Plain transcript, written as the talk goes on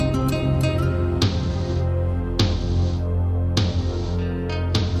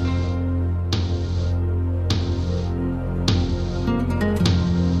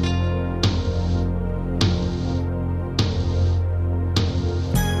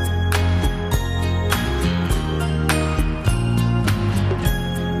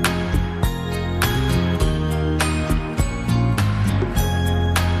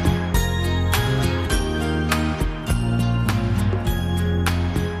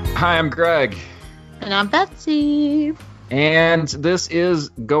Hi, I'm Greg. And I'm Betsy. And this is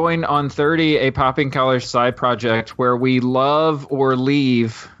Going on 30, a Popping College side project where we love or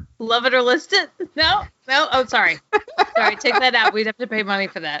leave. Love it or list it? No. Oh, sorry. Sorry, take that out. We'd have to pay money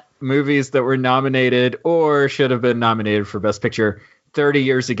for that. Movies that were nominated or should have been nominated for Best Picture 30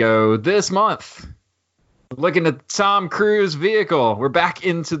 years ago this month. Looking at Tom Cruise vehicle. We're back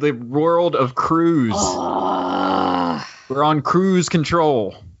into the world of cruise. We're on cruise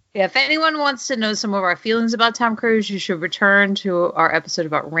control. Yeah, if anyone wants to know some of our feelings about Tom Cruise, you should return to our episode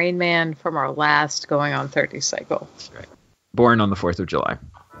about Rain Man from our last Going on 30 cycle. That's right. Born on the 4th of July.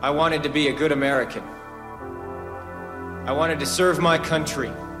 I wanted to be a good American. I wanted to serve my country.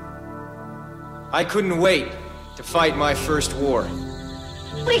 I couldn't wait to fight my first war.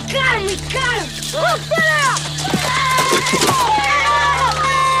 We got him! Look it out!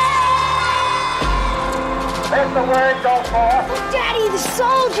 Let the word go forth. Daddy, the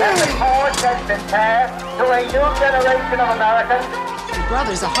soldier! And the torch has been passed to a new generation of Americans. Your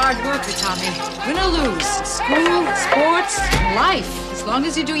brother's a hard worker, Tommy. Win or lose. School, sports, life. As long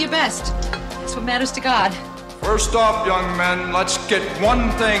as you do your best. That's what matters to God. First off, young men, let's get one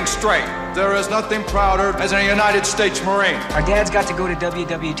thing straight. There is nothing prouder as a United States Marine. Our dad's got to go to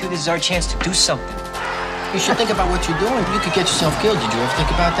WW2. This is our chance to do something. You should think about what you're doing. You could get yourself killed. Did you ever think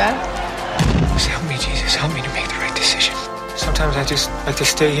about that? Help me, Jesus. Help me to make the right decision. Sometimes I just like to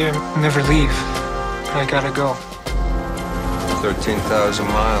stay here and never leave. But I gotta go. 13,000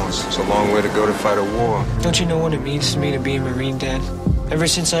 miles. It's a long way to go to fight a war. Don't you know what it means to me to be a Marine, Dad? Ever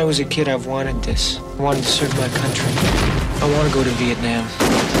since I was a kid, I've wanted this. I wanted to serve my country. I want to go to Vietnam.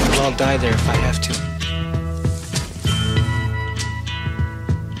 And I'll die there if I have to.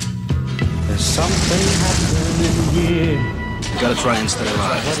 There's something happening here. You gotta try and stay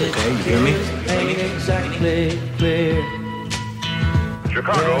alive, okay? You hear me? Ain't exactly clear.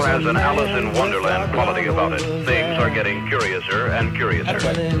 Chicago has an Alice in Wonderland quality about it. Things are getting curiouser and curiouser.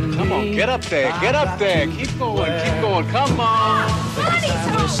 Come on, get up there, Keep going, come on.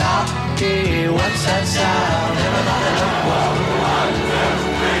 What's that sound? Everybody look well. 1, 2,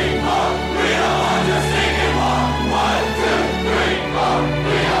 3, 4. We don't want to sing it more. 1, 2, 3, 4.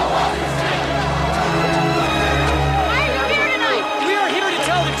 We don't want to sing it more. Why are you here tonight? We are here to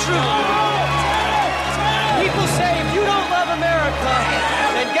tell the truth. People say if you don't love America,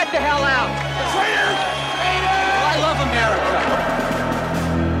 then get the hell out. Traitor! Well, I love America.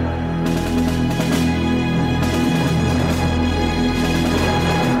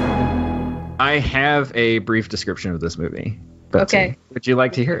 I have a brief description of this movie. Betsy, Okay. would you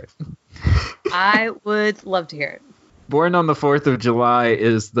like to hear it? I would love to hear it. Born on the 4th of July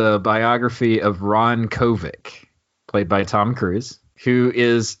is the biography of Ron Kovic, played by Tom Cruise, who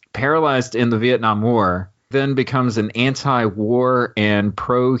is paralyzed in the Vietnam War, then becomes an anti-war and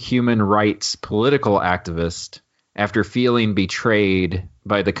pro-human rights political activist after feeling betrayed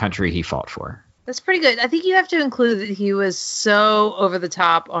by the country he fought for. That's pretty good. I think you have to include that he was so over the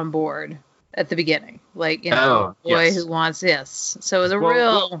top on board at the beginning. Like, you know, boy yes. who wants this. So it was a Well,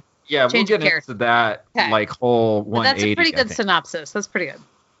 real Yeah, change we'll of get character. into that Okay. whole But 180. that's a pretty I good think. synopsis. That's pretty good.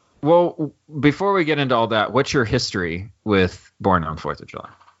 Well, before we get into all that, what's your history with Born on 4th of July?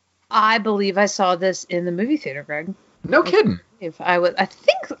 I believe I saw this in the movie theater, Greg. No kidding. If I was, I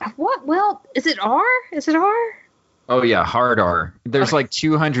think, what? Well, is it R? Is it R? Oh, yeah, hard R. There's Okay. like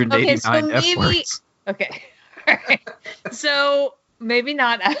 289 Okay, so F maybe- words. Okay. All right. So maybe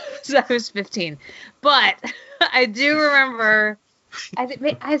not. I was 15, but I do remember.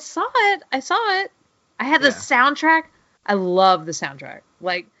 I saw it. I had the soundtrack. I love the soundtrack.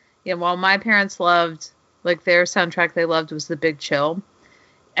 Like, you know, while my parents loved, like, their soundtrack they loved was The Big Chill.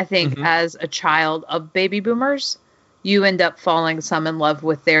 I think as a child of baby boomers, you end up falling some in love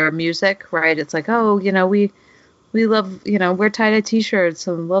with their music, right? It's like, oh, you know, we love, you know, wear tie-dye t-shirts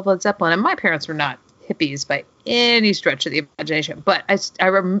and love Led Zeppelin. And my parents were not hippies by any stretch of the imagination. But I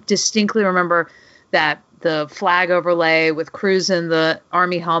distinctly remember that the flag overlay with Cruise in the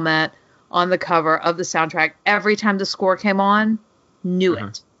army helmet on the cover of the soundtrack, every time the score came on, knew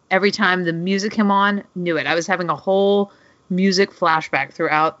it. Every time the music came on, knew it. I was having a whole music flashback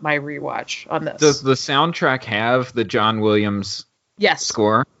throughout my rewatch on this. Does the soundtrack have the John Williams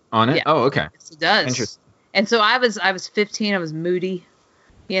score on it? Yeah. Oh, okay. Yes, it does. Interesting. And so I was 15. I was moody.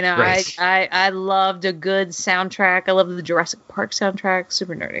 You know, Right. I loved a good soundtrack. I loved the Jurassic Park soundtrack.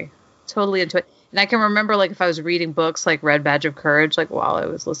 Super nerdy. Totally into it. And I can remember, like, if I was reading books like Red Badge of Courage, like, while I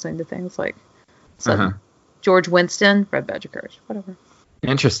was listening to things like George Winston, Red Badge of Courage, whatever.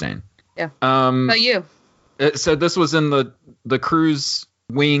 Interesting. Yeah. How about you? So this was in the Cruise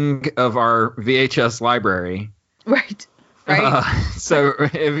wing of our VHS library. Right. Right? So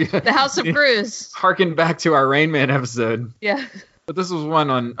if you, The House of Cruise. Harken back to our Rain Man episode. Yeah. But this was one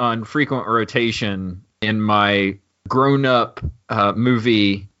on frequent rotation in my grown-up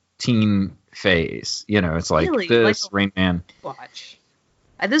movie teen phase. You know, it's like Really? this, Like Rain Man. Watch.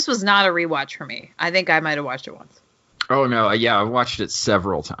 This was not a rewatch for me. I think I might have watched it once. Oh, no. Yeah, I watched it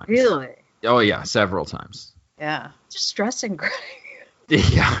several times. Really? Oh, yeah, several times. Yeah. Just stressing, Greg.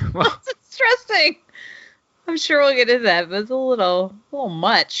 Yeah. Well, It's stressing. I'm sure we'll get into that, but it's a little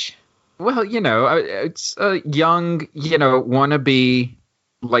much. well, you know, it's a young, you know, wannabe,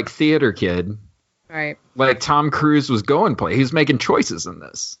 like, theater kid. Right. Like, Tom Cruise was going play. He was making choices in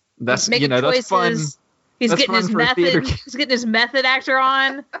this. That's, Making you know, choices. that's fun. He's That's getting fun his for a theater method. kid. He's getting his method actor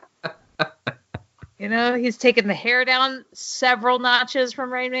on. You know, he's taking the hair down several notches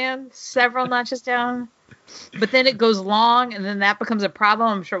from Rain Man, several notches down. But then it goes long, and then that becomes a problem.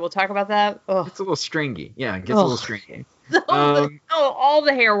 I'm sure we'll talk about that. Ugh. It's a little stringy. Yeah, it gets a little stringy. All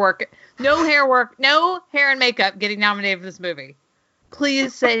the hair work. No hair work. No hair and makeup getting nominated for this movie.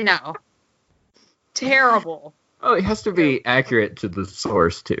 Please say no. Terrible. Oh, it has to be accurate to the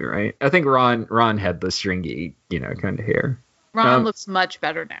source too, right? I think Ron had the stringy, you know, kind of hair. Ron looks much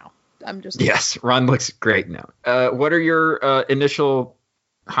better now. I'm just Yes, Ron looks great now. What are your initial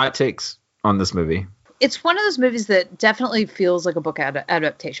hot takes on this movie? It's one of those movies that definitely feels like a book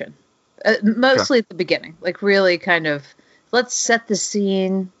adaptation. Mostly at the beginning, like really kind of let's set the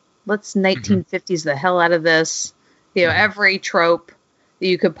scene. Let's 1950s the hell out of this. You know, every trope that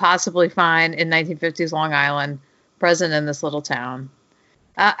you could possibly find in 1950s Long Island present in this little town.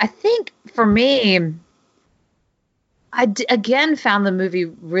 I think for me, again found the movie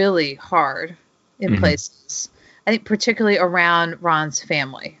really hard in places. I think particularly around Ron's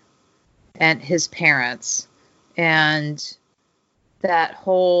family and his parents and that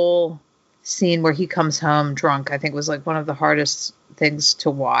whole scene where he comes home drunk, I think was like one of the hardest things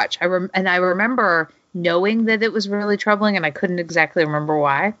to watch. I remember knowing that it was really troubling and I couldn't exactly remember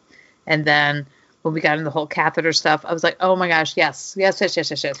why. And then when we got into the whole catheter stuff, I was like, oh my gosh, yes.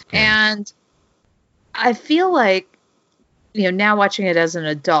 And I feel like, you know, now watching it as an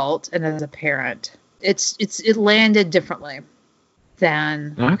adult and as a parent, it landed differently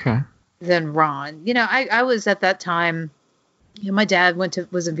than Ron. You know, I was at that time, you know, my dad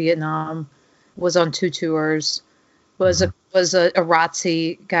was in Vietnam, was on 2 tours, was a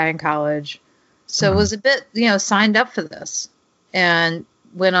ROTC guy in college. So was a bit, you know, signed up for this and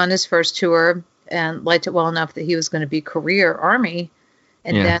went on his first tour and liked it well enough that he was going to be career Army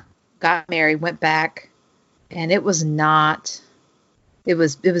and then got married, went back, and it was bad. It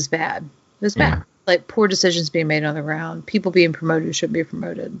was bad. Like poor decisions being made on the ground, people being promoted who shouldn't be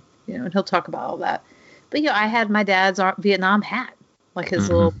promoted, you know, and he'll talk about all that. But, you know, I had my dad's Vietnam hat, like his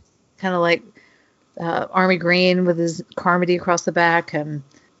little kind of like army green with his Carmody across the back and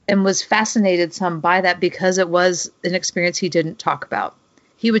was fascinated some by that because it was an experience he didn't talk about.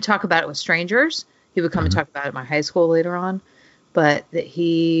 He would talk about it with strangers. He would come and talk about it at my high school later on, but that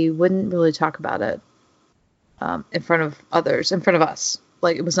he wouldn't really talk about it in front of others, in front of us.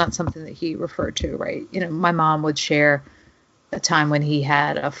 Like it was not something that he referred to, right? You know, my mom would share a time when he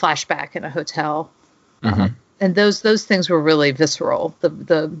had a flashback in a hotel. And those things were really visceral.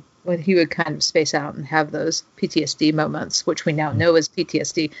 The when he would kind of space out and have those PTSD moments, which we now know is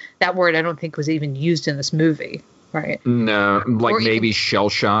PTSD. That word I don't think was even used in this movie, right? No, like or maybe even, shell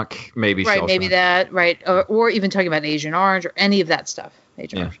shock, maybe right, shell maybe shock. that, right? Or even talking about Agent Orange or any of that stuff,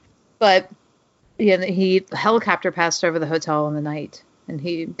 Agent Orange. But yeah, the helicopter passed over the hotel in the night, and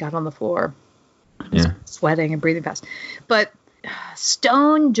he got on the floor, sweating and breathing fast. But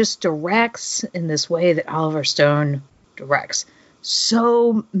Stone just directs in this way that Oliver Stone directs.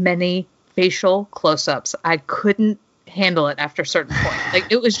 So many facial close-ups. I couldn't handle it after a certain point.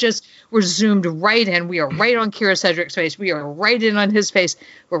 Like it was just, we're zoomed right in. We are right on Kira Sedgwick's face. We are right in on his face.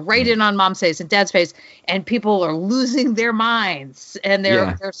 We're right in on Mom's face and Dad's face. And people are losing their minds. And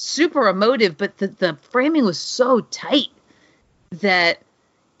they're super emotive. But the framing was so tight that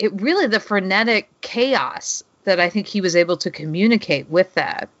it really, the frenetic chaos that I think he was able to communicate with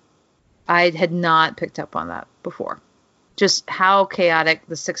that, I had not picked up on that before. Just how chaotic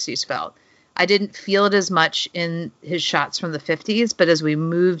the 60s felt. I didn't feel it as much in his shots from the 50s, but as we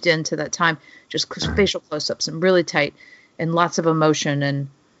moved into that time, just facial close-ups and really tight and lots of emotion, and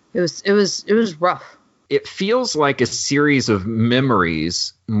it was rough. It feels like a series of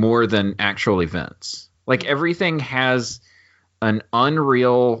memories more than actual events. Like everything has an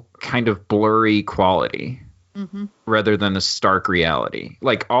unreal kind of blurry quality rather than a stark reality.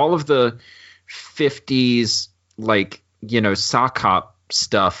 Like all of the 50s, like, you know, sock hop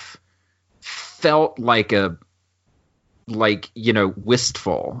stuff felt like like,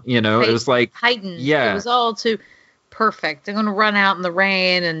 wistful, it was like heightened. Yeah. It was all too perfect. I'm going to run out in the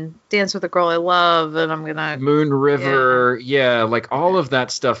rain and dance with a girl I love, and I'm going to... Moon River, like all of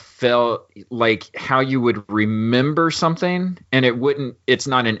that stuff felt like how you would remember something, and it's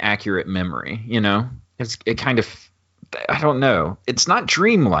not an accurate memory, It kind of, I don't know. It's not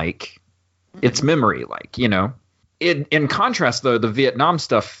dreamlike. It's memory-like, In contrast, though, the Vietnam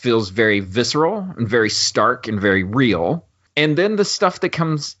stuff feels very visceral and very stark and very real. And then the stuff that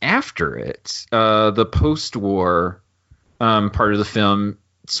comes after it, the post-war part of the film,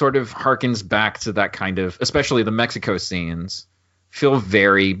 sort of harkens back to that kind of, especially the Mexico scenes, feel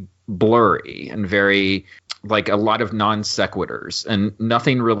very blurry and very, like, a lot of non sequiturs. And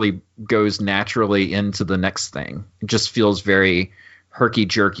nothing really goes naturally into the next thing. It just feels very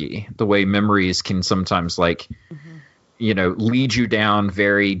herky-jerky, the way memories can sometimes, like, lead you down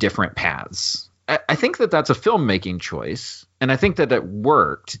very different paths. I think that that's a filmmaking choice, and I think that it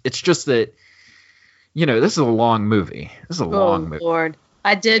worked. It's just that, this is a long movie. Lord.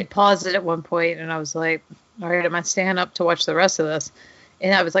 I did pause it at one point, and I was like, all right, am I staying up to watch the rest of this?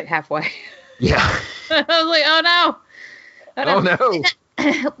 And I was like halfway. Yeah. I was like, oh no. Oh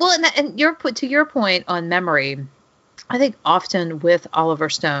no. Well, and to your point on memory, I think often with Oliver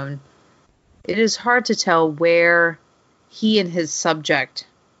Stone, it is hard to tell where he and his subject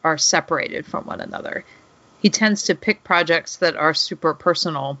are separated from one another. He tends to pick projects that are super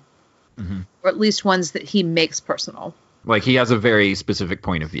personal, or at least ones that he makes personal. Like, he has a very specific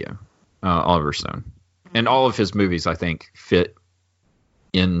point of view, Oliver Stone. And all of his movies, I think, fit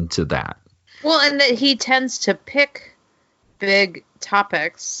into that. Well, and that he tends to pick big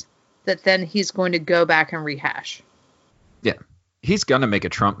topics that then he's going to go back and rehash. Yeah. He's going to make a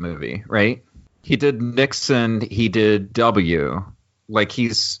Trump movie, right? He did Nixon, he did W. Like,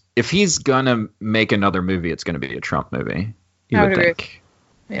 if he's going to make another movie, it's going to be a Trump movie. You would think.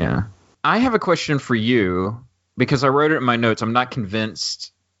 Yeah. I have a question for you, because I wrote it in my notes. I'm not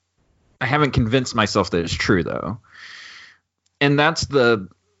convinced. I haven't convinced myself that it's true, though. And that's the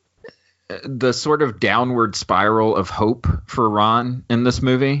sort of downward spiral of hope for Ron in this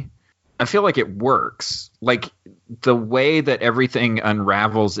movie. I feel like it works. Like, the way that everything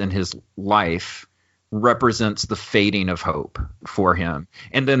unravels in his life represents the fading of hope for him.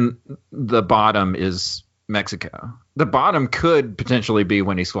 And then the bottom is Mexico. The bottom could potentially be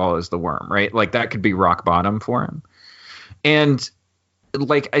when he swallows the worm, right? Like, that could be rock bottom for him. And,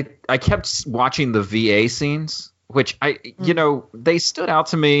 like, I kept watching the VA scenes, which they stood out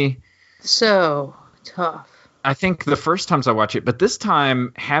to me. So tough. I think the first times I watch it, but this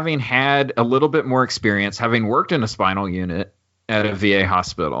time, having had a little bit more experience, having worked in a spinal unit at a VA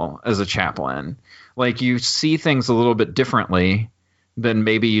hospital as a chaplain, like, you see things a little bit differently than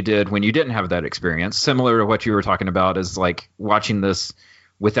maybe you did when you didn't have that experience. Similar to what you were talking about is, like, watching this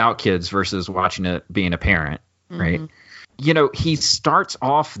without kids versus watching it being a parent, right? He starts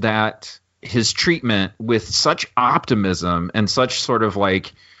off his treatment with such optimism and such sort of,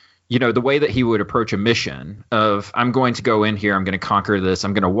 like, the way that he would approach a mission of, I'm going to go in here, I'm going to conquer this,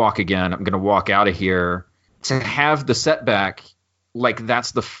 I'm going to walk again, I'm going to walk out of here. To have the setback, like,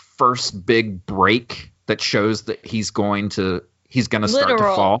 that's the first big break that shows that he's going to start to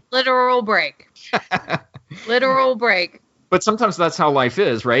fall. Literal break. Literal break. But sometimes that's how life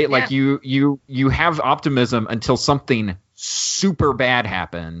is, right? Yeah. Like, you have optimism until something super bad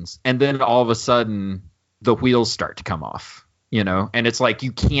happens, and then all of a sudden the wheels start to come off. And it's like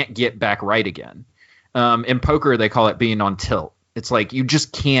you can't get back right again. In poker, they call it being on tilt. It's like you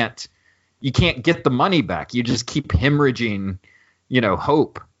can't get the money back. You just keep hemorrhaging,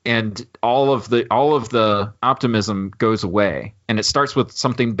 hope, and all of the optimism goes away. And it starts with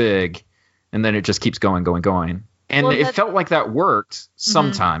something big, and then it just keeps going. And it felt like that worked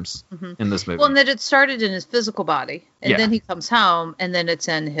sometimes in this movie. Well, and that it started in his physical body, and then he comes home, and then it's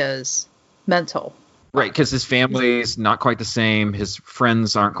in his mental. Right, because his family's not quite the same. His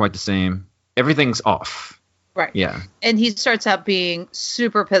friends aren't quite the same. Everything's off. Right. Yeah. And he starts out being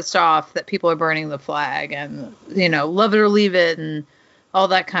super pissed off that people are burning the flag and, love it or leave it and all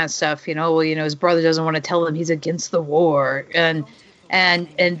that kind of stuff. His brother doesn't want to tell him he's against the war. And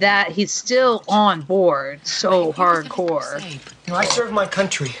that he's still on board so hardcore. I serve my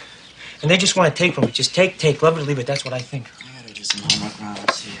country. And they just want to take from me. Just take, love it or leave it. That's what I think. I gotta do some homework now.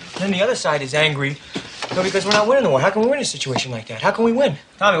 Let's see. Then the other side is angry. Because we're not winning the war. How can we win a situation like that? How can we win?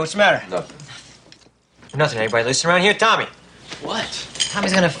 Tommy, what's the matter? Nothing. Anybody listen around here? Tommy. What?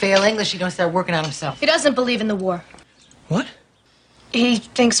 Tommy's gonna fail English. He's gonna start working on himself. He doesn't believe in the war. What? He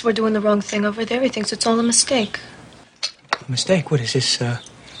thinks we're doing the wrong thing over there. He thinks it's all a mistake. A mistake? What is this?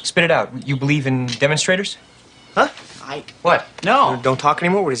 Spit it out. You believe in demonstrators? Huh? What? No. Don't talk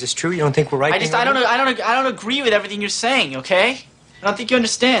anymore? What, is this true? You don't think we're right? I don't agree with everything you're saying, okay? I don't think you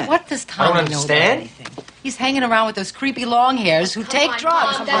understand. What does Tommy I don't understand. know about anything? He's hanging around with those creepy long hairs who take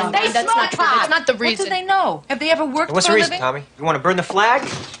drugs. Mom, that's not true. That's not the reason. What do they know? Have they ever worked What's for the a reason, living? Tommy? You want to burn the flag?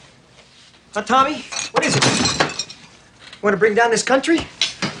 Huh, Tommy? What is it? You want to bring down this country?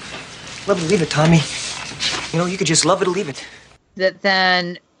 Love it or leave it, Tommy. You know, you could just love it or leave it. That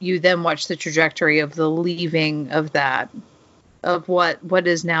then you then watch the trajectory of the leaving of that, of what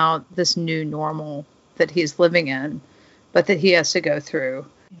is now this new normal that he's living in, but that he has to go through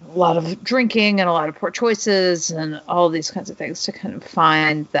a lot of drinking and a lot of poor choices and all these kinds of things to kind of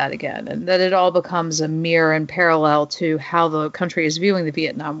find that again, and that it all becomes a mirror and parallel to how the country is viewing the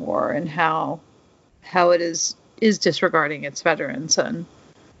Vietnam War and how it is disregarding its veterans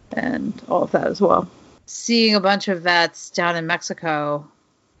and all of that as well. Seeing a bunch of vets down in Mexico,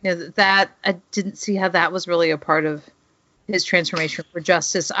 that I didn't see how that was really a part of his transformation for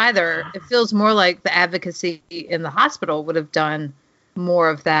justice either. It feels more like the advocacy in the hospital would have done more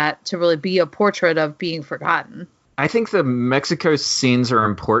of that to really be a portrait of being forgotten. I think the Mexico scenes are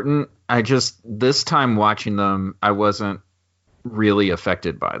important. This time watching them, I wasn't really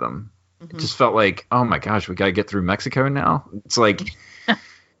affected by them. It just felt like, oh my gosh, we got to get through Mexico now. It's like, it's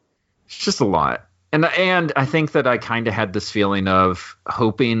just a lot. And I think that I kind of had this feeling of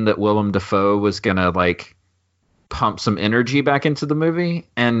hoping that Willem Dafoe was going to like pump some energy back into the movie.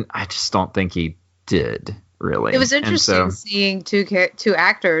 And I just don't think he did, really. It was interesting seeing two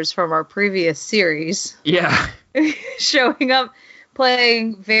actors from our previous series. Yeah. Showing up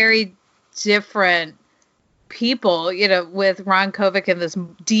playing very different people, with Ron Kovic in this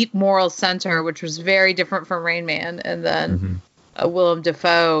deep moral center, which was very different from Rain Man. And then Willem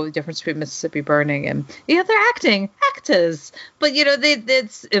Dafoe, difference between Mississippi Burning, and they're actors. But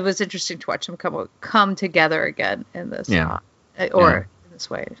it was interesting to watch them come together again in this, in this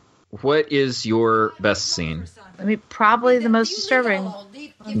way. What is your best scene? I mean, probably the most disturbing.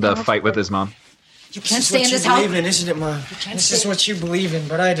 The fight with his mom. You can't stay in this this house. house. Believe in, isn't it, Mom? This is what you believe in,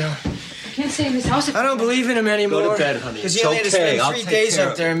 but I don't. You can't stay in this house. I don't believe in him anymore. Go to bed, honey. Because It's he only had to okay. spend I'll 3 take days care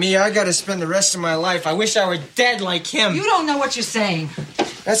up of there. Me, I got to spend the rest of my life. I wish I were dead like him. You don't know what you're saying.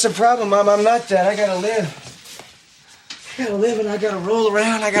 That's the problem, Mom. I'm not dead. I gotta live. I gotta live and I gotta roll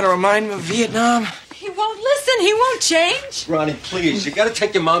around. I gotta remind him of Vietnam. He won't listen. He won't change. Ronnie, please, you gotta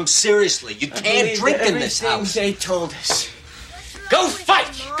take your mom seriously. You can't drink in this house. They told us. Go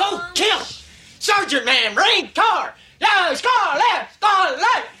fight! Go kill! Sergeant man, rain car! Yes, car left! Car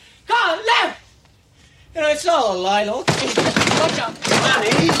left! Car left! It's all a lie, okay?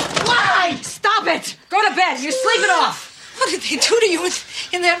 Honey! Why? Stop it! Go to bed. You're sleeping off. What did they do to you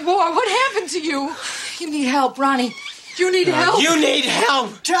in that war? What happened to you? You need help, Ronnie. You need help. You need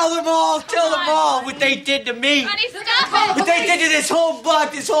help. Tell them all what they did to me. Honey, stop it. What they did to this whole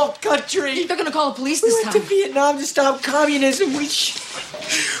block, this whole country. They're gonna call the police We this went time. to Vietnam to stop communism. We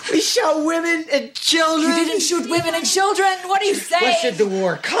shot women and children. You didn't shoot women and children. What do you say? What said the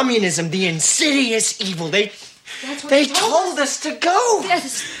war? Communism, the insidious evil. They told us to go.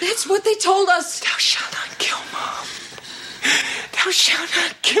 That's what they told us. Thou shalt not kill, Mom. Thou shalt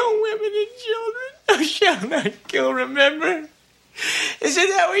not kill women and children. Thou shalt not kill, remember? Isn't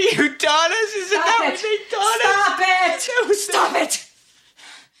that what you taught us? Isn't that what they taught us? Stop it! Stop it!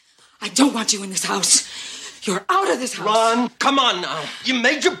 I don't want you in this house. You're out of this house. Ron, come on now. You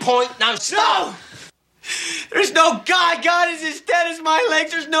made your point. Now stop. No! There's no God. God is as dead as my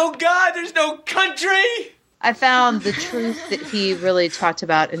legs. There's no God. There's no country. I found the truth that he really talked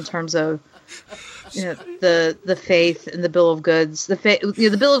about in terms of the faith and the bill of goods.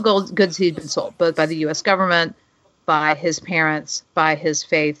 The bill of goods he'd been sold both by the U.S. government, by his parents, by his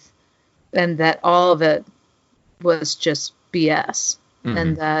faith, and that all of it was just BS,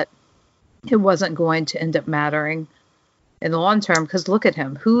 and that it wasn't going to end up mattering in the long term. Because look at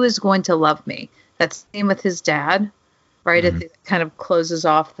him. Who is going to love me? That's the same with his dad, right? It kind of closes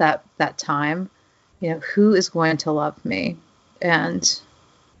off that time. Who is going to love me? And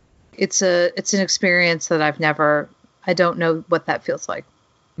it's an experience that I don't know what that feels like.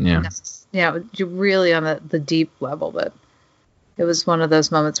 Yeah. You're really on the deep level, but it was one of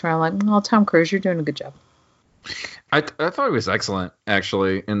those moments where I'm like, oh, Tom Cruise, you're doing a good job. I thought it was excellent,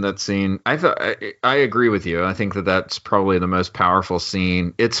 actually, in that scene. I agree with you. I think that's probably the most powerful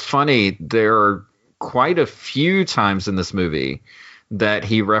scene. It's funny, there are quite a few times in this movie that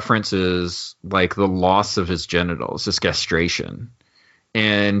he references like the loss of his genitals, his castration.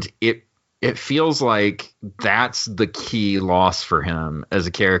 And it feels like that's the key loss for him as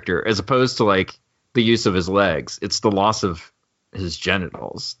a character, as opposed to like the use of his legs. It's the loss of his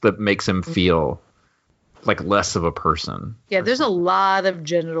genitals that makes him feel like less of a person. Yeah, there's a lot of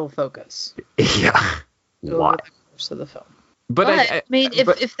genital focus. Yeah, a lot. Over the course of the film. But I mean,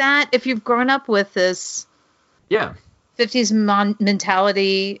 if you've grown up with this, 50s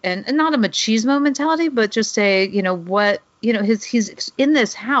mentality and not a machismo mentality, but just he's in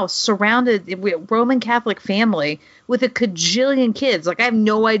this house surrounded with Roman Catholic family with a cajillion kids. Like, I have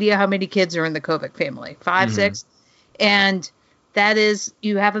no idea how many kids are in the Kovic family, 5, 6, and that is,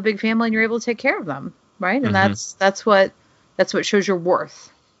 you have a big family and you're able to take care of them, right? And that's what shows your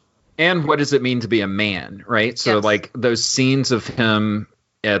worth. And what does it mean to be a man, right? So like those scenes of him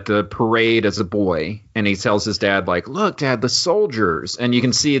at the parade as a boy, and he tells his dad, like, look, Dad, the soldiers. And you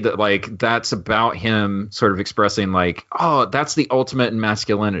can see that, like, that's about him sort of expressing, like, oh, that's the ultimate in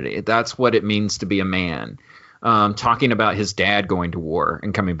masculinity. That's what it means to be a man. Talking about his dad going to war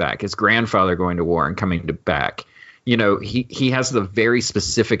and coming back, his grandfather going to war and coming back. You know, he has the very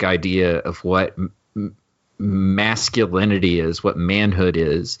specific idea of what masculinity is, what manhood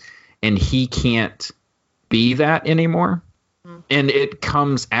is, and he can't be that anymore. And it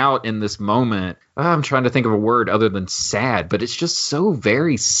comes out in this moment. I'm trying to think of a word other than sad, but it's just so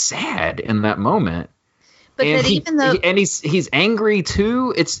very sad in that moment. But and that he's angry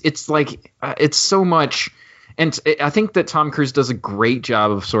too. It's like it's so much, and I think that Tom Cruise does a great job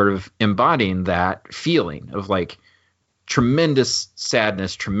of sort of embodying that feeling of like tremendous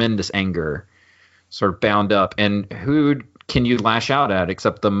sadness, tremendous anger, sort of bound up. And who can you lash out at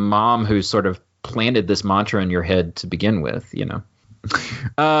except the mom who's sort of planted this mantra in your head to begin with, you know?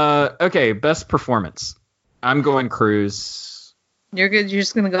 Okay, best performance. I'm going Cruise. You're good. You're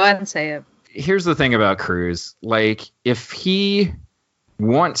just going to go ahead and say it. Here's the thing about Cruise. Like, if he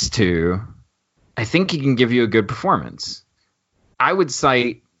wants to, I think he can give you a good performance. I would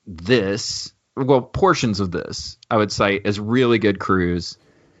cite this, well, portions of this, I would cite as really good Cruise.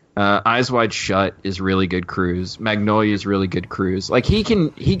 Eyes Wide Shut is really good Cruise. Magnolia is really good Cruise. Like, he can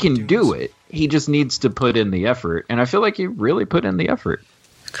do it. He just needs to put in the effort, and I feel like he really put in the effort.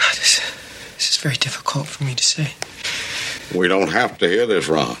 God, this is very difficult for me to say. We don't have to hear this,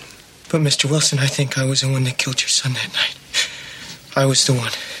 Ron. But Mr. Wilson, I think I was the one that killed your son that night. I was the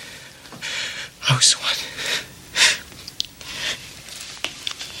one. I was the one.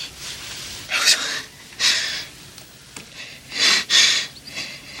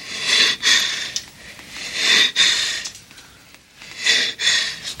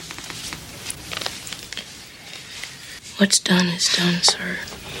 What's done is done, sir.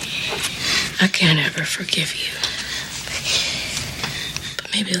 I can't ever forgive you. But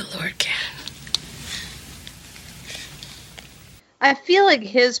maybe the Lord can. I feel like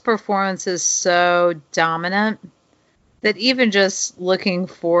his performance is so dominant that even just looking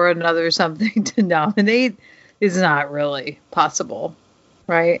for another something to nominate is not really possible,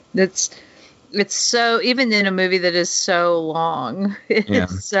 right? It's so, even in a movie that is so long,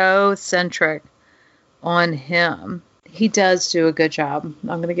 it's so centric on him. He does do a good job.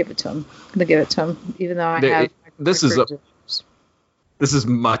 I'm going to give it to him. Even though this is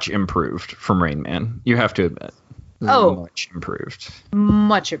much improved from Rain Man. You have to admit. Much improved.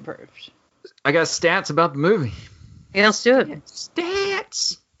 Much improved. I got stats about the movie. Yeah, let's do it.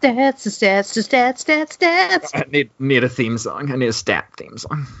 Stats. I need a theme song. I need a stat theme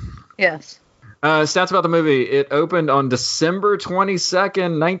song. Yes. Stats about the movie. It opened on December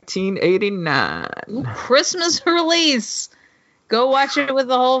 22nd, 1989. Ooh, Christmas release. Go watch it with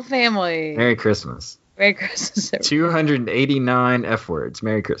the whole family. Merry Christmas. Merry Christmas. 289 F words.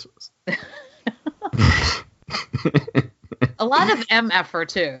 Merry Christmas. A lot of MFer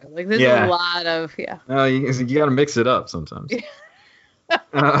too. Like there's a lot of you got to mix it up sometimes.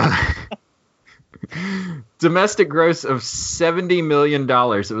 Domestic gross of $70 million.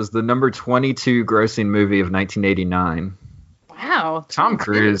 It was the number 22 grossing movie of 1989. Wow. Tom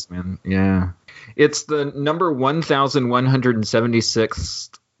Cruise, man. Yeah. It's the number 1,176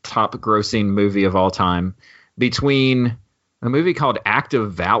 top grossing movie of all time, between a movie called Act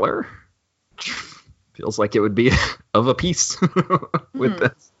of Valor. Feels like it would be of a piece with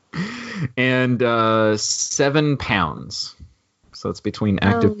this. And 7 Pounds. So it's between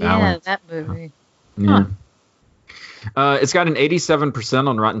Act of Valor. Yeah, that movie. Yeah. It's got an 87%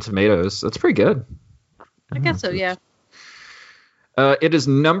 on Rotten Tomatoes. That's pretty good. I guess so, yeah. It is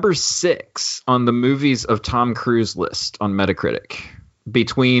number 6 on the movies of Tom Cruise list on Metacritic,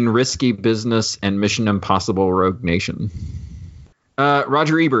 between Risky Business and Mission Impossible Rogue Nation.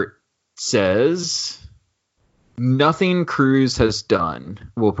 Roger Ebert says, nothing Cruise has done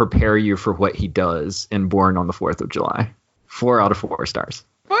will prepare you for what he does in Born on the 4th of July. 4 out of 4 stars.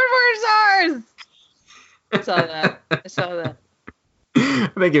 4 stars! I saw that. I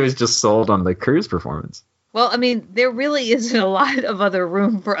think it was just sold on the Cruise performance. Well, I mean, there really isn't a lot of other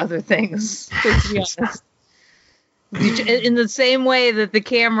room for other things, to be honest. In the same way that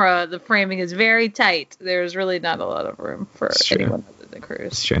the framing is very tight, there's really not a lot of room for anyone other than Cruise.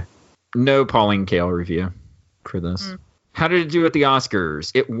 It's true. No Pauline Kael review for this. How did it do at the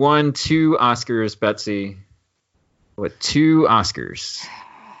Oscars? It won 2 Oscars, Betsy. What 2 Oscars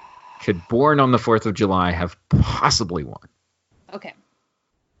could Born on the 4th of July have possibly won? Okay.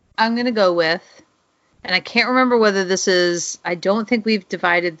 I'm going to go with, and I can't remember whether this is, I don't think we've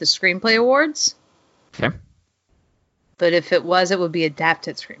divided the screenplay awards. Okay. But if it was, it would be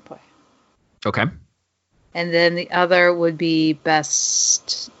adapted screenplay. Okay. And then the other would be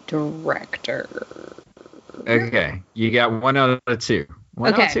best director. Okay. You got 1 out of 2.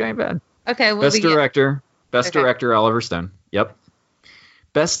 1 out of 2 ain't bad. Okay. Best director. Best director, Oliver Stone. Yep.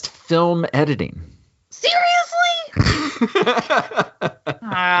 Best film editing. Seriously?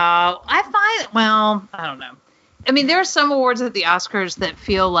 I don't know. I mean, there are some awards at the Oscars that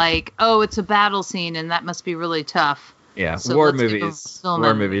feel like, oh, it's a battle scene, and that must be really tough. Yeah, So war let's give movies. them film War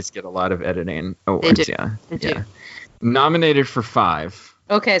editing. movies get a lot of editing awards. do. Yeah, They do. yeah. Nominated for 5.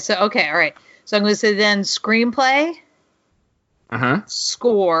 Okay, all right. So I'm going to say then screenplay,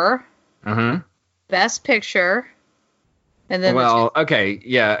 score, best picture, and then okay,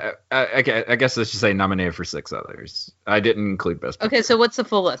 yeah. Okay, I guess I should say nominated for 6 others. I didn't include best picture. okay. So what's the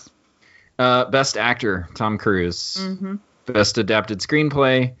full list? Best actor, Tom Cruise. Best adapted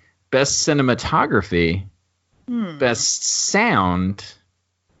screenplay. Best cinematography. Best sound.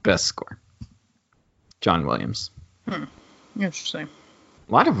 Best score. John Williams. Interesting.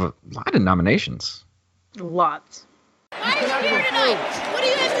 A lot of nominations. Lots. Why are you here tonight? What do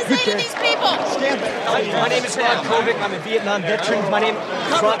you have to say to these people? My name is Ron Kovic. I'm a Vietnam veteran. My name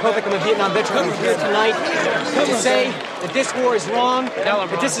is Ron Kovic. I'm a Vietnam veteran. I'm here tonight to say that this war is wrong,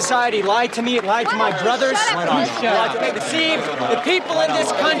 that this society lied to me, it lied to my brothers, lied to me, deceived the people in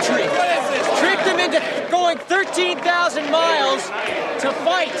this country, tricked them into going 13,000 miles to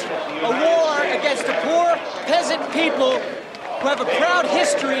fight a war against the poor peasant people who have a proud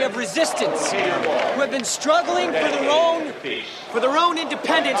history of resistance, who have been struggling for their own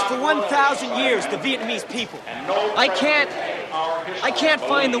independence for 1,000 years, the Vietnamese people. I can't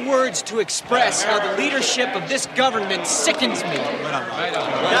find the words to express how the leadership of this government sickens me.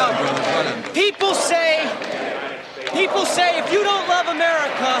 Now, people say if you don't love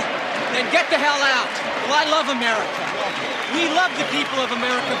America, then get the hell out. Well, I love America. We love the people of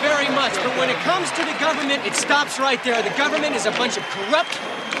America very much, but when it comes to the government, it stops right there. The government is a bunch of corrupt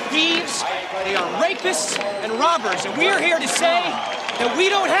thieves. They are rapists and robbers, and we are here to say that we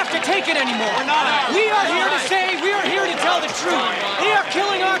don't have to take it anymore. We are here to say, we are here to tell the truth. They are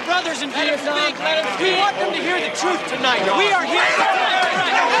killing our brothers in Vietnam. We want them to hear the truth tonight. We are here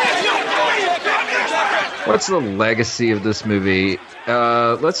What's the legacy of this movie?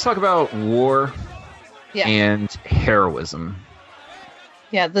 Let's talk about war and heroism.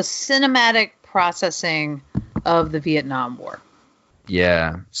 Yeah, the cinematic processing of the Vietnam War.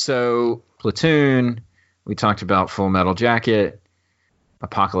 Yeah. So Platoon, we talked about Full Metal Jacket,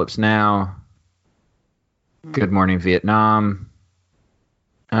 Apocalypse Now, Good Morning Vietnam.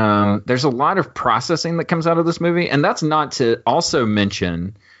 There's a lot of processing that comes out of this movie, and that's not to also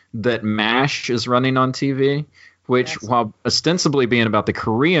mention that MASH is running on TV, which, while ostensibly being about the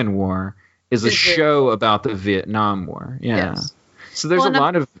Korean War, is a show about the Vietnam War. Yeah. Yes. So there's a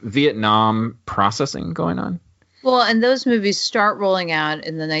lot of Vietnam processing going on. Well, and those movies start rolling out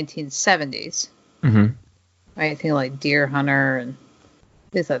in the 1970s. Mm-hmm. Right? I think like Deer Hunter and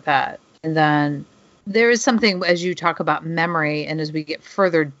things like that. And then there is something, as you talk about memory, and as we get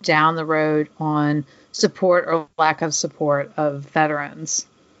further down the road on support or lack of support of veterans,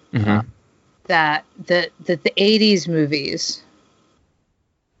 that the 80s movies,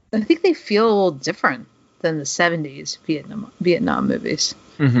 I think they feel a little different than the 70s Vietnam movies.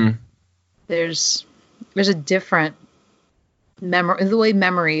 Mm-hmm. There's a different memory, the way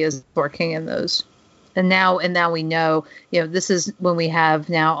memory is working in those. And now we know, this is when we have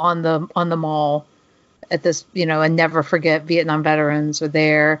now on the mall at this, and Never Forget Vietnam Veterans are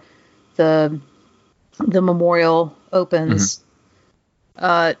there. The memorial opens.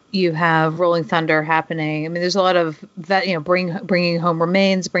 You have Rolling Thunder happening. I mean, there's a lot of that, bringing home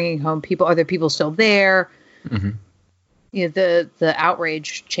remains, bringing home people. Are there people still there? The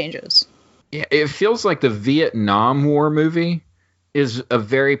outrage changes. Yeah, it feels like the Vietnam War movie is a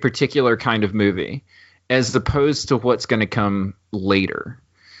very particular kind of movie, as opposed to what's going to come later.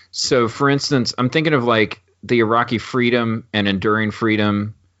 So, for instance, I'm thinking of like the Iraqi Freedom and Enduring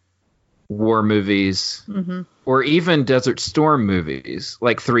Freedom, war movies, or even Desert Storm movies,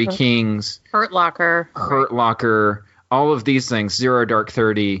 like Three Kings, Hurt Locker, all of these things, Zero Dark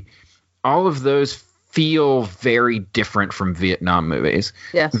 30, all of those feel very different from Vietnam movies.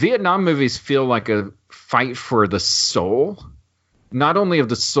 Yes. Vietnam movies feel like a fight for the soul, not only of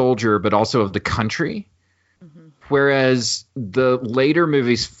the soldier, but also of the country. Whereas the later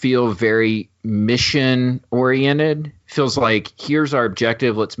movies feel very mission oriented. Feels like, here's our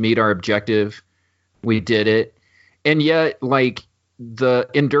objective. Let's meet our objective. We did it. And yet, like, the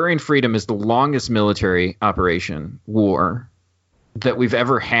Enduring Freedom is the longest military war that we've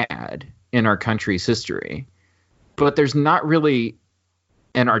ever had in our country's history. But there's not really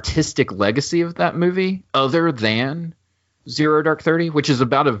an artistic legacy of that movie other than Zero Dark 30, which is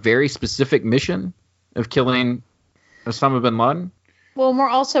about a very specific mission of killing Osama bin Laden. Well, we're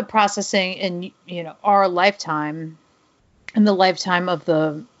also processing in our lifetime, and the lifetime of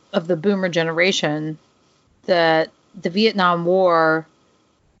the boomer generation, that the Vietnam War,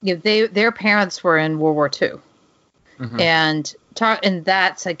 their parents were in World War II, and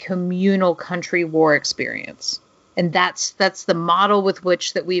that's a communal country war experience, and that's the model with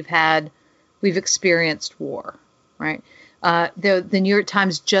which that we've experienced war, right? The New York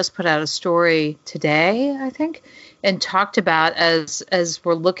Times just put out a story today, I think, and talked about, as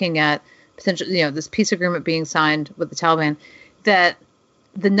we're looking at potential, this peace agreement being signed with the Taliban, that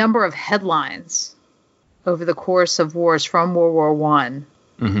the number of headlines over the course of wars from World War I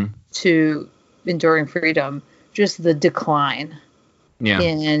to Enduring Freedom, just the decline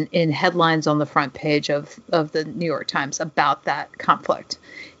in headlines on the front page of the New York Times about that conflict.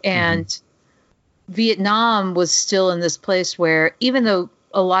 And Vietnam was still in this place where, even though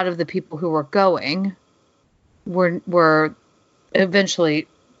a lot of the people who were going were eventually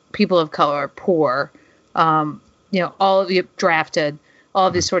people of color, poor, all of you drafted, all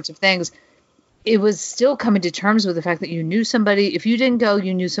of these sorts of things, it was still coming to terms with the fact that you knew somebody. If you didn't go,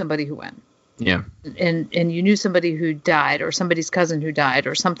 you knew somebody who went. Yeah. And you knew somebody who died, or somebody's cousin who died,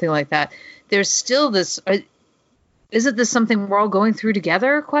 or something like that. There's still this, isn't this something we're all going through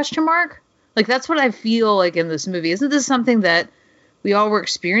together? ? Like, that's what I feel like in this movie. Isn't this something that we all were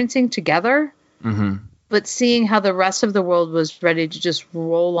experiencing together? But seeing how the rest of the world was ready to just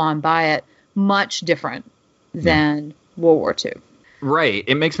roll on by it, much different than World War II. Right.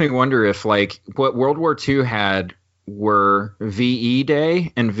 It makes me wonder if, like, what World War II had were VE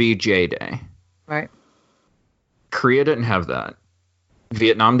Day and VJ Day. Right. Korea didn't have that.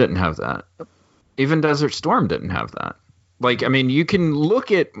 Vietnam didn't have that. Even Desert Storm didn't have that. Like, I mean, you can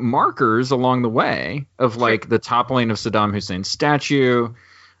look at markers along the way of, like, the toppling of Saddam Hussein's statue,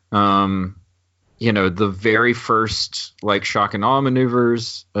 the very first, like, shock and awe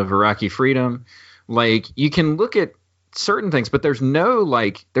maneuvers of Iraqi freedom. Like, you can look at certain things, but there's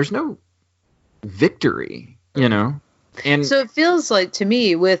no victory, And so it feels like, to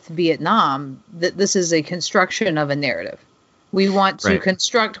me, with Vietnam, that this is a construction of a narrative. We want to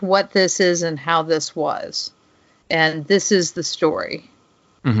construct what this is and how this was. And this is the story.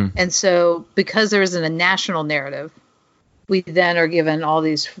 And so, because there isn't a national narrative, we then are given all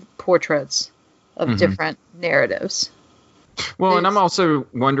these portraits of different narratives. Well, and I'm also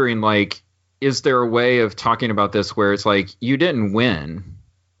wondering, like, is there a way of talking about this where it's like, you didn't win,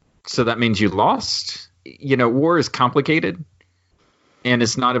 so that means you lost? War is complicated, and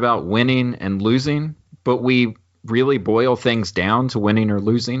it's not about winning and losing, but we really boil things down to winning or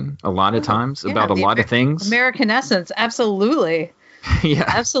losing a lot of times about a lot of things. American essence, absolutely. Yeah,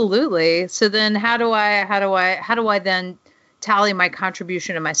 absolutely. So then, how do I then tally my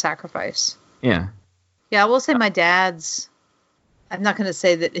contribution and my sacrifice? Yeah, I will say my dad's. I'm not going to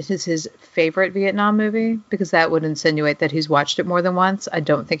say that it is his favorite Vietnam movie, because that would insinuate that he's watched it more than once. I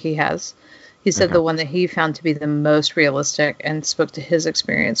don't think he has. He said the one that he found to be the most realistic and spoke to his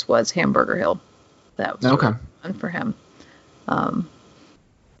experience was Hamburger Hill. That was really fun for him.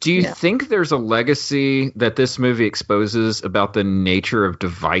 Do you think there's a legacy that this movie exposes about the nature of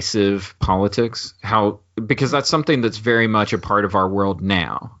divisive politics? Because that's something that's very much a part of our world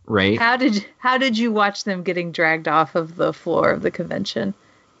now, right? How did you watch them getting dragged off of the floor of the convention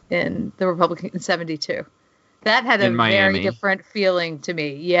in the Republican in 1972? That had a very different feeling to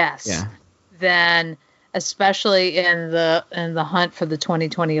me. Yes. Yeah. Than especially in the hunt for the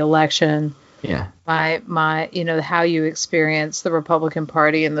 2020 election. Yeah. My how you experience the Republican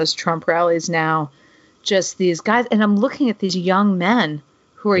Party and those Trump rallies now, just these guys, and I'm looking at these young men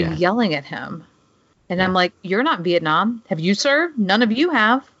who are yelling at him, and I'm like, you're not in Vietnam. Have you served? None of you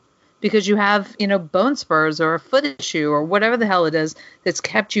have, because you have bone spurs or a foot issue or whatever the hell it is that's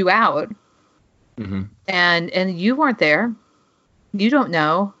kept you out, and you weren't there. You don't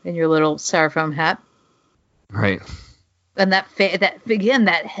know in your little styrofoam hat. Right. And that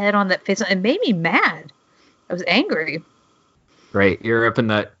head on that face, it made me mad. I was angry. Right. You're up in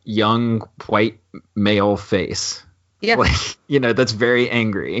that young white male face. Yeah. Like, that's very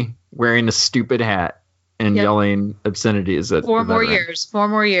angry, wearing a stupid hat and yelling obscenities at 4 more years. 4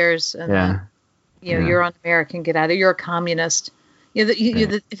 more years. And then, you're un-American. Get out of. You're a communist.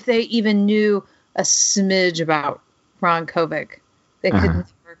 If they even knew a smidge about Ron Kovic, they could never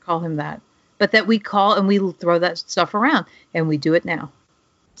call him that. But that we call and we throw that stuff around, and we do it now.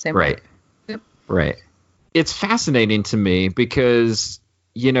 Same way. Yep. Right. It's fascinating to me because,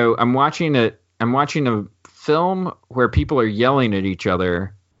 I'm watching a film where people are yelling at each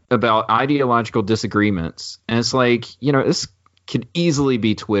other about ideological disagreements. And it's like, this could easily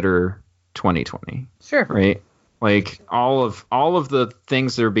be Twitter 2020. Sure. Right. Like all of the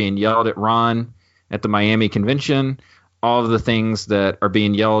things that are being yelled at Ron at the Miami convention, all of the things that are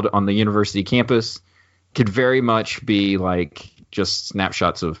being yelled on the university campus could very much be like just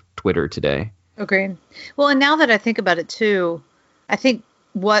snapshots of Twitter today. Agreed. Well, and now that I think about it too, I think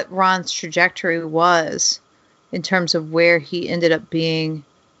what Ron's trajectory was in terms of where he ended up being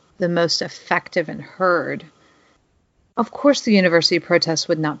the most effective and heard, of course the university protests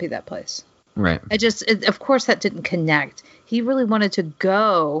would not be that place. Right. Of course that didn't connect. He really wanted to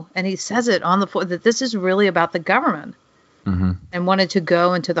go, and he says it on the floor, that this is really about the government. Mm-hmm. And wanted to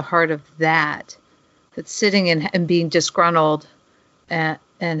go into the heart of that sitting and being disgruntled and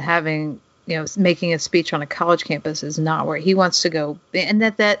having, making a speech on a college campus is not where he wants to go. And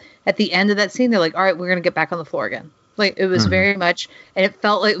that at the end of that scene, they're like, all right, we're going to get back on the floor again. Like it was very much, and it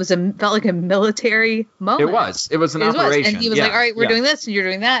felt like felt like a military moment. It was an operation. And he was like, all right, we're doing this and you're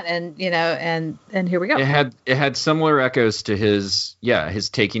doing that. And, and here we go. It had similar echoes to his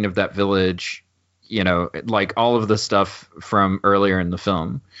taking of that village, like all of the stuff from earlier in the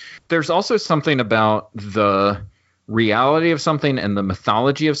film. There's also something about the reality of something and the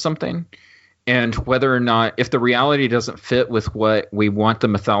mythology of something, and whether or not, if the reality doesn't fit with what we want the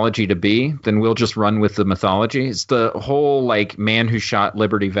mythology to be, then we'll just run with the mythology. It's the whole like man who shot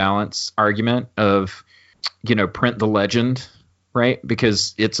Liberty Valance argument of, print the legend, right?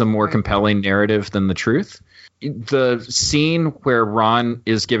 Because it's a more compelling narrative than the truth. The scene where Ron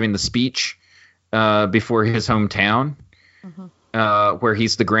is giving the speech before his hometown, where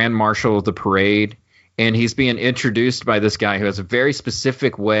he's the grand marshal of the parade, and he's being introduced by this guy who has a very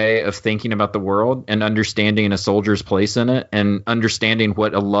specific way of thinking about the world and understanding a soldier's place in it and understanding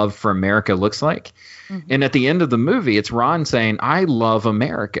what a love for America looks like. Mm-hmm. And at the end of the movie, it's Ron saying, I love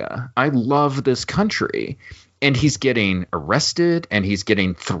America. I love this country. And he's getting arrested and he's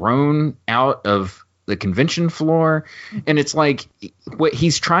getting thrown out of the convention floor. And it's like what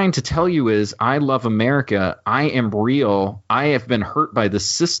he's trying to tell you is, I love America. I am real. I have been hurt by the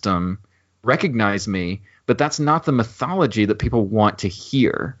system. Recognize me. But that's not the mythology that people want to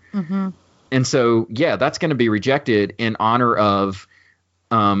hear. Mm-hmm. And so, that's going to be rejected in honor of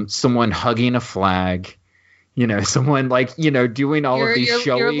someone hugging a flag, someone like, doing all of these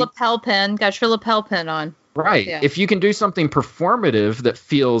showy. Your lapel pin, got your lapel pin on. Right. Yeah. If you can do something performative that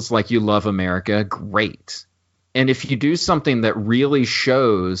feels like you love America, great. And if you do something that really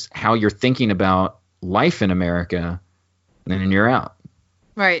shows how you're thinking about life in America, then you're out.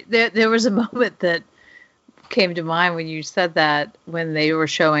 Right. There was a moment that came to mind when you said that, when they were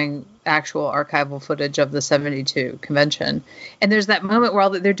showing actual archival footage of the 72 convention. And there's that moment where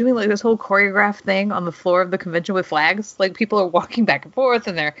they're doing like this whole choreographed thing on the floor of the convention with flags. Like people are walking back and forth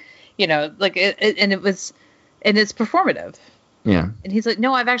and they're, like and it's performative. Yeah. And he's like,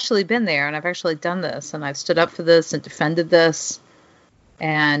 no, I've actually been there and I've actually done this and I've stood up for this and defended this.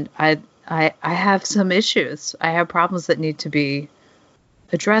 And I have some issues. I have problems that need to be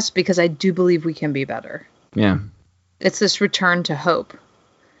addressed because I do believe we can be better. Yeah. It's this return to hope.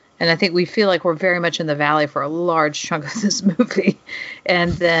 And I think we feel like we're very much in the valley for a large chunk of this movie.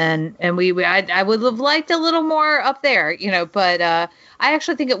 And then, I would have liked a little more up there, but I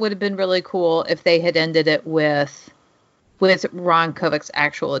actually think it would have been really cool if they had ended it with Ron Kovic's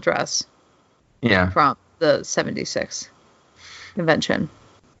actual address. Yeah. From the 76 convention.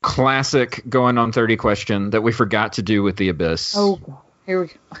 Classic going on 30 question that we forgot to do with The Abyss. Oh, here we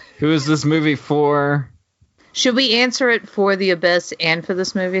go. Who is this movie for? Should we answer it for The Abyss and for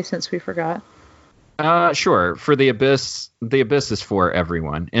this movie since we forgot? Sure. For The Abyss is for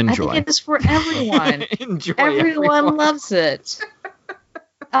everyone. Enjoy. I think it is for everyone. Enjoy. Everyone loves it.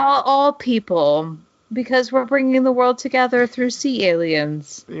 All people, because we're bringing the world together through sea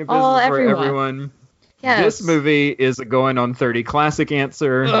aliens. The Abyss is for everyone. Yes. This movie is a going on 30 classic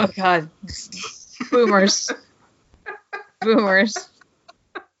answer. Oh God, boomers. Boomers.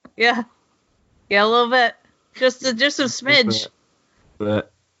 Yeah. Yeah, a little bit. Just a smidge.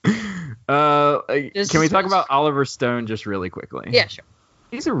 But, can we talk about Oliver Stone just really quickly? Yeah, sure.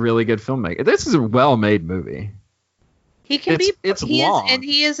 He's a really good filmmaker. This is a well-made movie. He can be. It's long. And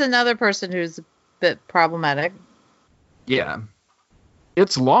he is another person who's a bit problematic. Yeah.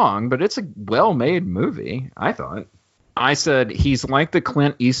 It's long, but it's a well-made movie, I thought. I said he's like the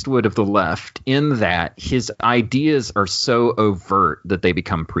Clint Eastwood of the left in that his ideas are so overt that they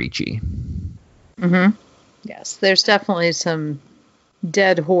become preachy. Mm-hmm. Yes, there's definitely some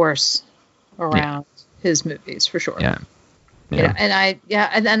dead horse around his movies for sure. Yeah. You know,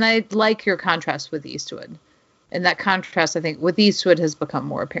 and I like your contrast with Eastwood. And that contrast, I think, with Eastwood has become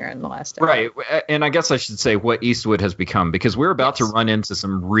more apparent in the last decade. Right. And I guess I should say what Eastwood has become, because we're about to run into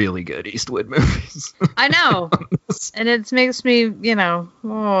some really good Eastwood movies. I know. And it makes me,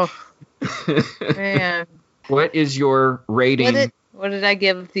 oh, man. What is your rating? What did I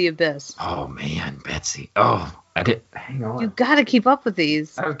give The Abyss? Oh, man, Betsy. Oh, I did. Hang on. You got to keep up with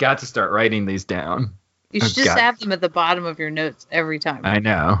these. I've got to start writing these down. You should just have them at the bottom of your notes every time. I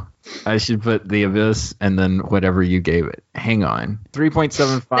know. I should put The Abyss and then whatever you gave it. Hang on.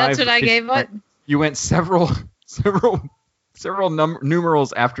 3.75. That's what I gave it? You went several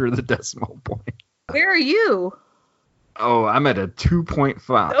numerals after the decimal point. Where are you? Oh, I'm at a 2.5.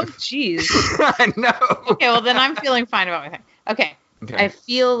 Oh, jeez. I know. Okay, well, then I'm feeling fine about everything. Okay. I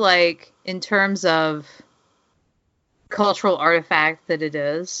feel like in terms of cultural artifact that it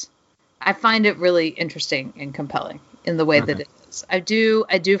is, I find it really interesting and compelling in the way that it is. I do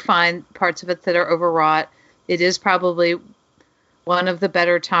find parts of it that are overwrought. It is probably one of the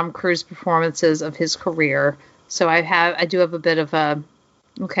better Tom Cruise performances of his career. So I do have a bit of I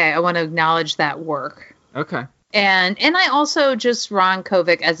want to acknowledge that work. Okay. And I also just Ron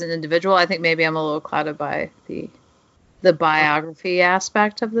Kovic as an individual. I think maybe I'm a little clouded by the biography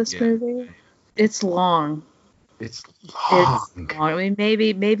aspect of this movie. It's long. It's long. I mean,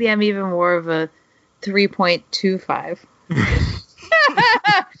 maybe I'm even more of a 3.25.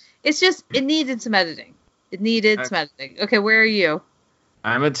 It's just, it needed some editing. Some editing. Okay, where are you?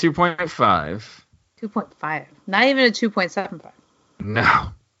 I'm at 2.5. 2.5. Not even a 2.75.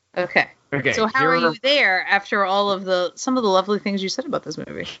 No. Okay. So how are you there after some of the lovely things you said about this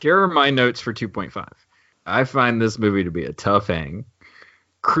movie? Here are my notes for 2.5. I find this movie to be a tough hang.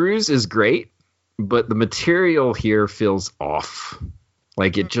 Cruise is great, but the material here feels off.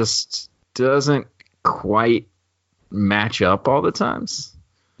 Like it just doesn't quite match up all the times.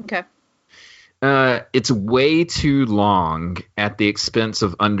 Okay. It's way too long at the expense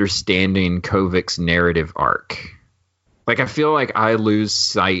of understanding Kovic's narrative arc. Like I feel like I lose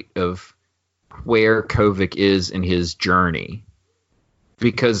sight of where Kovic is in his journey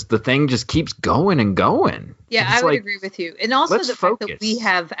because the thing just keeps going and going. Yeah, I would agree with you. And also the fact that we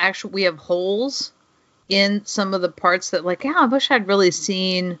have holes in some of the parts that I wish I'd really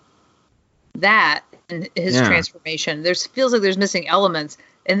seen that in his transformation. Feels like there's missing elements.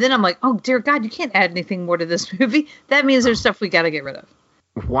 And then I'm like, oh, dear God, you can't add anything more to this movie. That means there's stuff we got to get rid of.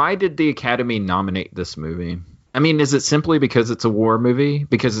 Why did the Academy nominate this movie? I mean, is it simply because it's a war movie?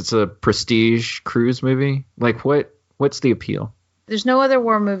 Because it's a prestige cruise movie? What's the appeal? There's no other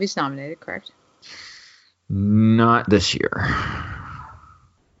war movies nominated, correct? Not this year.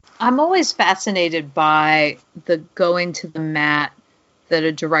 I'm always fascinated by the going to the mat that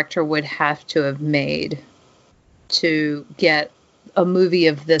a director would have to have made to get a movie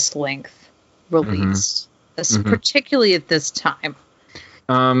of this length released, particularly at this time.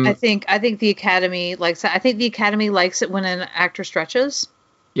 I think the Academy likes it. I think the Academy likes it when an actor stretches.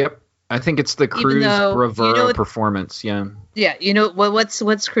 Yep. I think it's the Cruise bravura performance. Yeah. Yeah.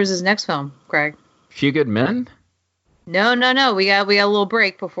 What's Cruise's next film, Greg? Few Good Men? No. We got a little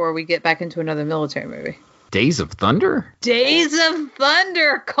break before we get back into another military movie. Days of Thunder? Days of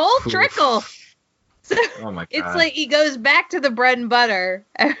Thunder. Cole Trickle. So oh my God. It's like he goes back to the bread and butter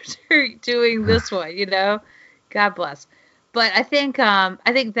after doing this one, God bless. But I think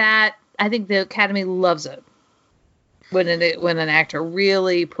the Academy loves it when an actor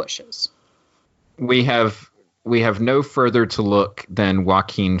really pushes. We have no further to look than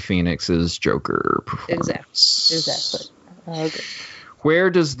Joaquin Phoenix's Joker performance. Exactly. Okay. Where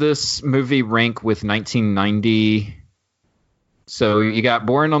does this movie rank with 1990? So you got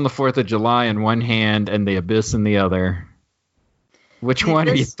Born on the 4th of July in one hand and The Abyss in the other. Which one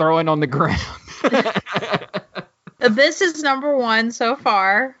are you throwing on the ground? Abyss is number 1 so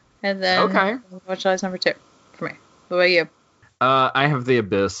far, and then which is number 2 for me? What about you? I have The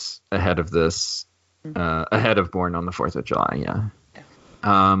Abyss ahead of this, ahead of Born on the 4th of July. Yeah.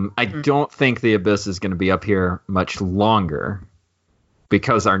 I don't think The Abyss is going to be up here much longer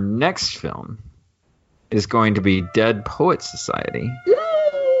because our next film is going to be Dead Poets Society,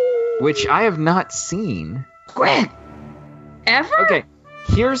 which I have not seen. Ever? Okay,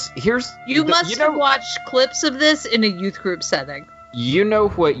 here's you must have watched clips of this in a youth group setting. You know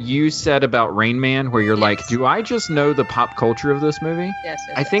what you said about Rain Man, where you're like, do I just know the pop culture of this movie? Yes.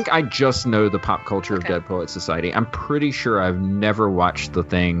 I think I just know the pop culture of Dead Poets Society. I'm pretty sure I've never watched the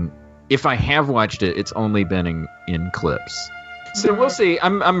thing. If I have watched it, it's only been in clips. So we'll see.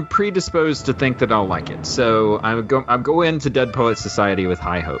 I'm predisposed to think that I'll like it. So I'll go into Dead Poets Society with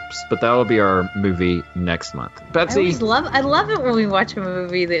high hopes. But that'll be our movie next month. Betsy, I love it when we watch a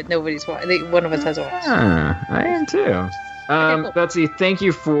movie that one of us hasn't watched. I am too. Cool. Betsy, thank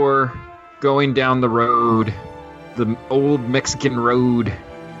you for going down the road, the old Mexican road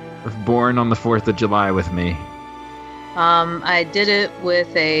of Born on the 4th of July with me. I did it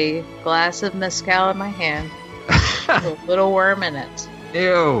with a glass of mezcal in my hand. A little worm in it.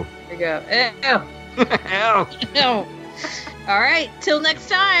 Ew. There you go. Ew. Ew. All right. Till next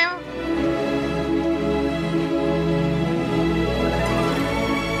time.